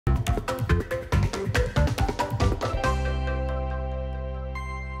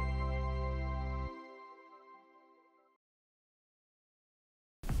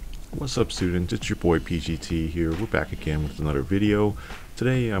What's up, students? It's your boy PGT here. We're back again with another video.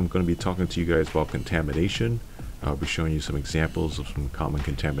 Today I'm going to be talking to you guys about contamination. I'll be showing you some examples of some common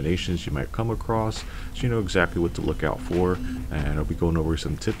contaminations you might come across so you know exactly what to look out for, and I'll be going over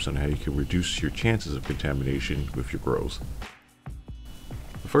some tips on how you can reduce your chances of contamination with your grows.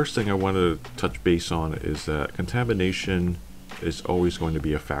 The first thing I want to touch base on is that contamination is always going to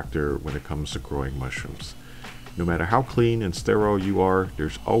be a factor when it comes to growing mushrooms. No matter how clean and sterile you are,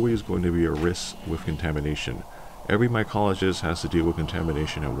 there's always going to be a risk with contamination. Every mycologist has to deal with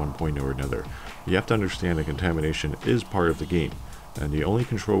contamination at one point or another. You have to understand that contamination is part of the game, and the only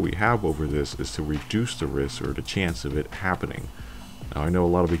control we have over this is to reduce the risk or the chance of it happening. Now, I know a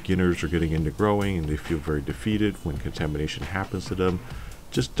lot of beginners are getting into growing and they feel very defeated when contamination happens to them.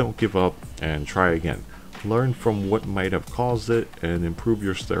 Just don't give up and try again. Learn from what might have caused it and improve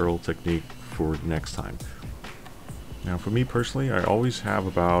your sterile technique for next time. Now, for me personally, I always have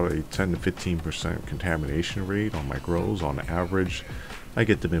about a 10 to 15% contamination rate on my grows on average. I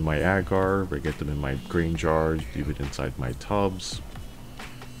get them in my agar, I get them in my grain jars, even inside my tubs.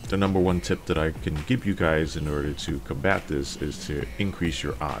 The number one tip that I can give you guys in order to combat this is to increase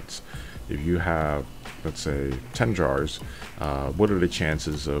your odds. If you have, let's say, 10 jars, what are the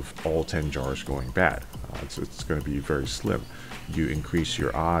chances of all 10 jars going bad? It's going to be very slim. You increase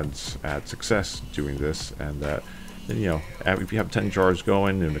your odds at success doing this, and that, you know, if you have 10 jars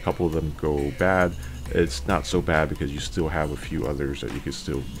going and a couple of them go bad, it's not so bad because you still have a few others that you can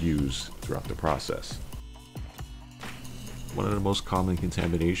still use throughout the process. One of the most common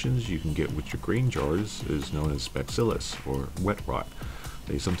contaminations you can get with your grain jars is known as bacillus or wet rot.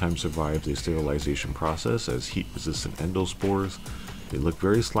 They sometimes survive the sterilization process as heat-resistant endospores. They look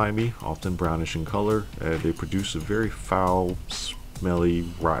very slimy, often brownish in color, and they produce a very foul, smelly,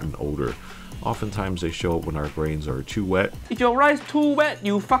 rotten odor. Oftentimes they show up when our grains are too wet. If your rice too wet,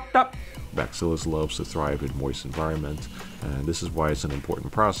 you fucked up. Bacillus loves to thrive in moist environments, and this is why it's an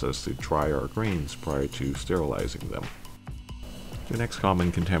important process to dry our grains prior to sterilizing them. The next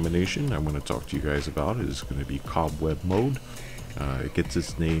common contamination I want to talk to you guys about is going to be cobweb mold. It gets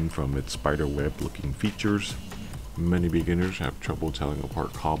its name from its spiderweb looking features. Many beginners have trouble telling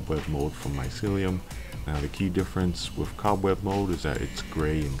apart cobweb mold from mycelium. Now, the key difference with cobweb mold is that it's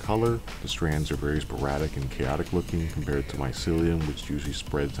gray in color. The strands are very sporadic and chaotic looking compared to mycelium, which usually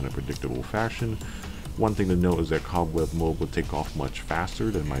spreads in a predictable fashion. One thing to note is that cobweb mold will take off much faster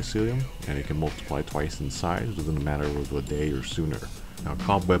than mycelium, and it can multiply twice in size within a matter of a day or sooner. Now,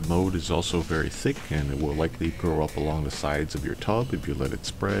 cobweb mold is also very thick, and it will likely grow up along the sides of your tub if you let it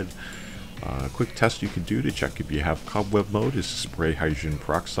spread. A quick test you can do to check if you have cobweb mold is to spray hydrogen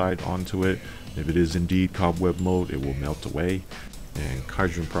peroxide onto it. If it is indeed cobweb mold, it will melt away, and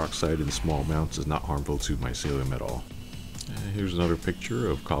hydrogen peroxide in small amounts is not harmful to mycelium at all. Here's another picture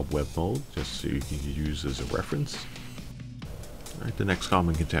of cobweb mold, just so you can use as a reference. Alright, the next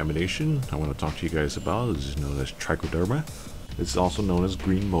common contamination I want to talk to you guys about is known as trichoderma. It's also known as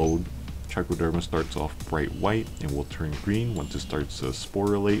green mold. Trichoderma starts off bright white and will turn green once it starts to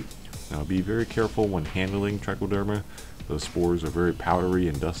sporulate. Now, be very careful when handling trichoderma. The spores are very powdery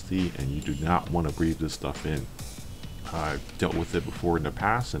and dusty, and you do not want to breathe this stuff in. I've dealt with it before in the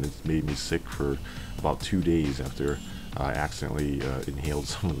past, and it's made me sick for about 2 days after I accidentally inhaled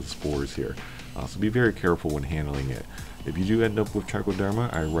some of the spores here. So be very careful when handling it. If you do end up with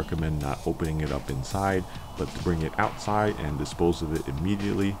trichoderma, I recommend not opening it up inside, but to bring it outside and dispose of it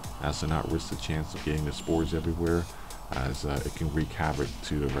immediately, as to not risk the chance of getting the spores everywhere, as it can wreak havoc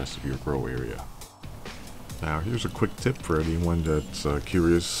to the rest of your grow area. Now, here's a quick tip for anyone that's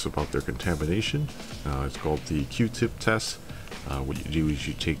curious about their contamination. It's called the Q-tip test. What you do is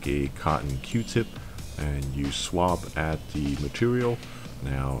you take a cotton Q-tip and you swab at the material.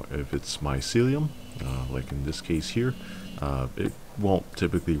 Now, if it's mycelium, like in this case here, it won't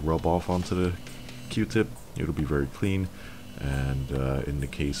typically rub off onto the Q-tip. It'll be very clean. And in the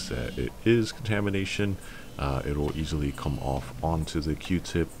case that it is contamination, it'll easily come off onto the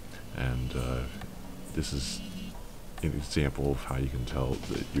Q-tip, and this is an example of how you can tell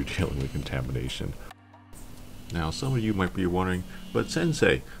that you're dealing with contamination. Now, some of you might be wondering, but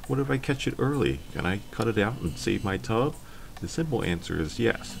Sensei, what if I catch it early? Can I cut it out and save my tub? The simple answer is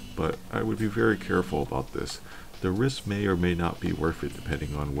yes, but I would be very careful about this. The risk may or may not be worth it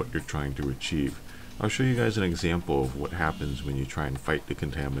depending on what you're trying to achieve. I'll show you guys an example of what happens when you try and fight the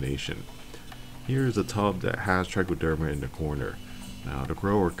contamination. Here is a tub that has trichoderma in the corner. Now, the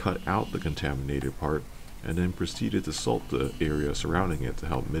grower cut out the contaminated part and then proceeded to salt the area surrounding it to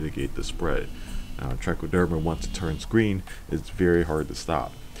help mitigate the spread. Now, trichoderma, once it turns green, it's very hard to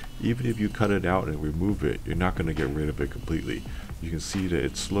stop. Even if you cut it out and remove it, you're not going to get rid of it completely. you can see that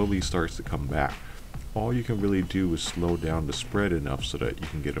it slowly starts to come back. All you can really do is slow down the spread enough so that you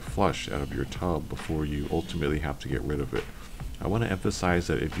can get a flush out of your tub before you ultimately have to get rid of it. I want to emphasize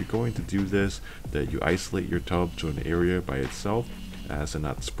that if you're going to do this, that you isolate your tub to an area by itself as to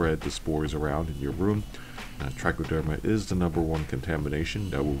not spread the spores around in your room. Trichoderma is the #1 contamination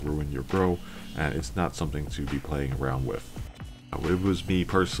that will ruin your grow, and it's not something to be playing around with. If it was me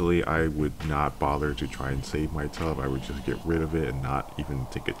personally, I would not bother to try and save my tub. I would just get rid of it and not even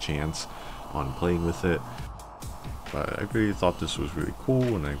take a chance on playing with it. But I really thought this was really cool,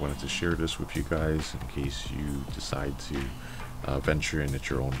 and I wanted to share this with you guys in case you decide to venture in at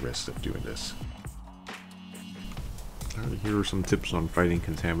your own risk of doing this. Here are some tips on fighting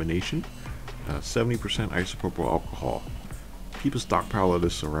contamination. 70% isopropyl alcohol. Keep a stockpile of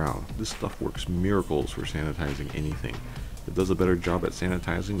this around. This stuff works miracles for sanitizing anything. It does a better job at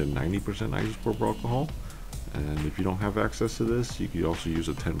sanitizing than 90% isopropyl alcohol. And if you don't have access to this, you could also use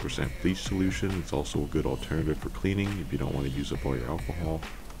a 10% bleach solution. It's also a good alternative for cleaning if you don't want to use up all your alcohol.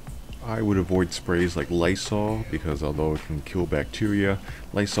 I would avoid sprays like Lysol because although it can kill bacteria,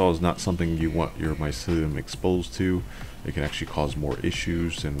 Lysol is not something you want your mycelium exposed to. It can actually cause more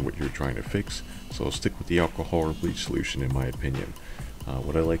issues than what you're trying to fix. So stick with the alcohol or bleach solution in my opinion.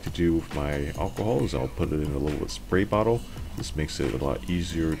 What I like to do with my alcohol is I'll put it in a little spray bottle. This makes it a lot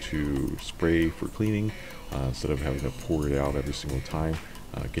easier to spray for cleaning instead of having to pour it out every single time.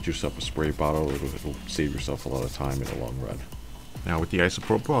 Get yourself a spray bottle. It'll save yourself a lot of time in the long run. Now with the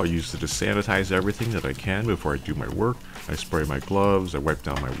isopropyl, I'll use it to sanitize everything that I can before I do my work. I spray my gloves, I wipe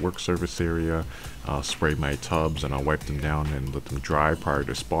down my work surface area, I'll spray my tubs and I'll wipe them down and let them dry prior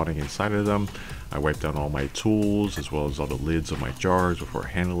to spawning inside of them. I wipe down all my tools as well as all the lids of my jars before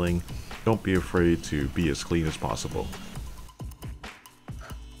handling. Don't be afraid to be as clean as possible.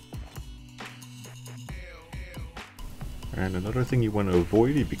 And another thing you want to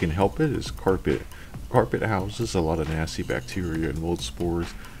avoid if you can help it is carpet. Carpet houses a lot of nasty bacteria and mold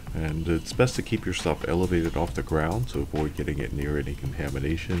spores, and it's best to keep your stuff elevated off the ground to avoid getting it near any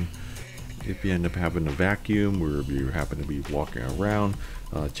contamination. If you end up having a vacuum or if you happen to be walking around,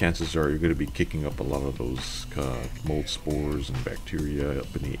 chances are you're going to be kicking up a lot of those mold spores and bacteria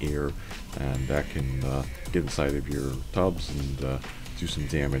up in the air, and that can get inside of your tubs and do some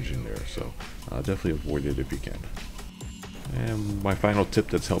damage in there. So definitely avoid it if you can. And my final tip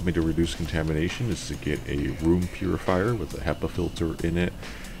that's helped me to reduce contamination is to get a room purifier with a HEPA filter in it.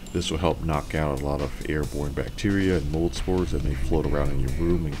 This will help knock out a lot of airborne bacteria and mold spores that may float around in your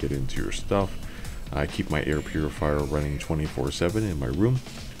room and get into your stuff. I keep my air purifier running 24/7 in my room.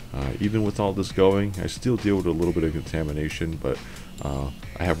 Even with all this going, I still deal with a little bit of contamination, but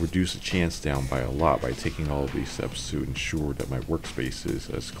I have reduced the chance down by a lot by taking all of these steps to ensure that my workspace is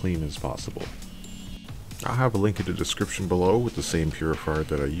as clean as possible. I'll have a link in the description below with the same purifier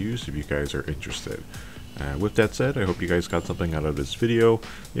that I use if you guys are interested. With that said, I hope you guys got something out of this video.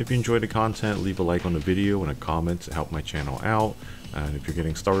 If you enjoyed the content, leave a like on the video and a comment to help my channel out. And if you're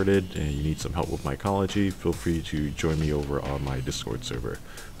getting started and you need some help with mycology, feel free to join me over on my Discord server.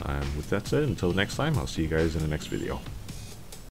 And with that said, until next time, I'll see you guys in the next video.